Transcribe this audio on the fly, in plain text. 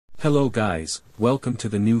Hello guys, welcome to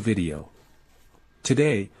the new video.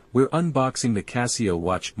 Today, we're unboxing the Casio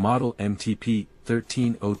watch model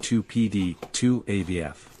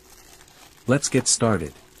MTP-1302PD-2AVEF. Let's get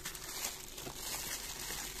started.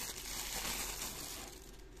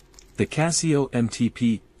 The Casio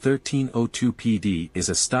MTP-1302PD is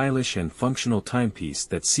a stylish and functional timepiece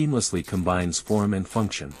that seamlessly combines form and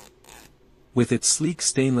function. With its sleek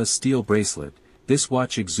stainless steel bracelet, this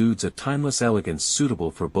watch exudes a timeless elegance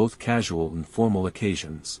suitable for both casual and formal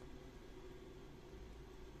occasions.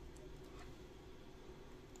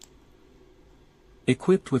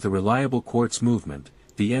 Equipped with a reliable quartz movement,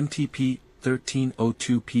 the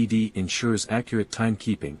MTP-1302PD ensures accurate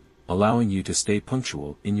timekeeping, allowing you to stay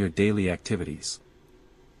punctual in your daily activities.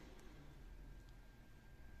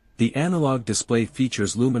 The analog display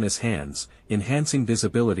features luminous hands, enhancing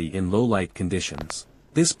visibility in low-light conditions.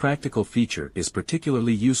 This practical feature is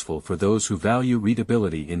particularly useful for those who value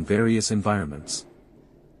readability in various environments.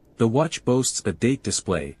 The watch boasts a date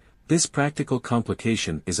display. This practical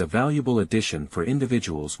complication is a valuable addition for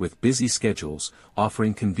individuals with busy schedules,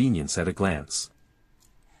 offering convenience at a glance.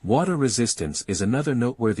 Water resistance is another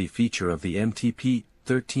noteworthy feature of the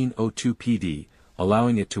MTP-1302PD,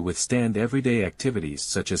 allowing it to withstand everyday activities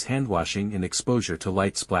such as handwashing and exposure to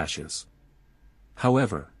light splashes.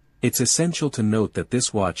 However, it's essential to note that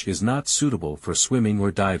this watch is not suitable for swimming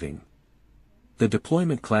or diving. The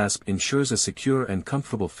deployment clasp ensures a secure and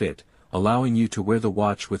comfortable fit, allowing you to wear the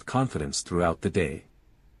watch with confidence throughout the day.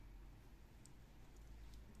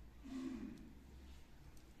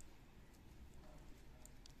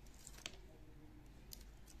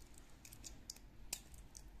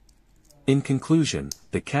 In conclusion,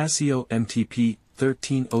 the Casio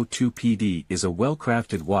MTP-1302PD is a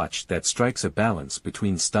well-crafted watch that strikes a balance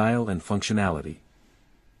between style and functionality.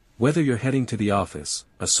 Whether you're heading to the office,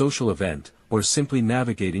 a social event, or simply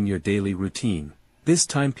navigating your daily routine, this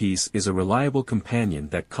timepiece is a reliable companion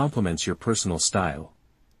that complements your personal style.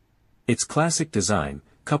 Its classic design,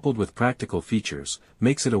 coupled with practical features,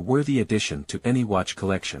 makes it a worthy addition to any watch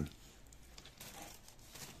collection.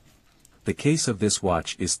 The case of this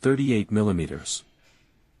watch is 38 mm.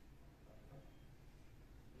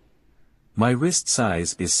 My wrist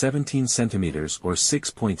size is 17 centimeters or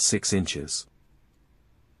 6.6 inches.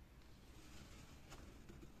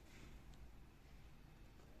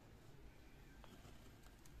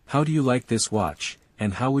 How do you like this watch,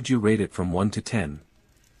 and how would you rate it from 1 to 10?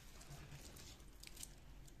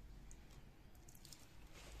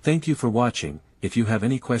 Thank you for watching. If you have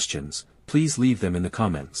any questions, please leave them in the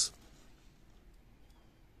comments.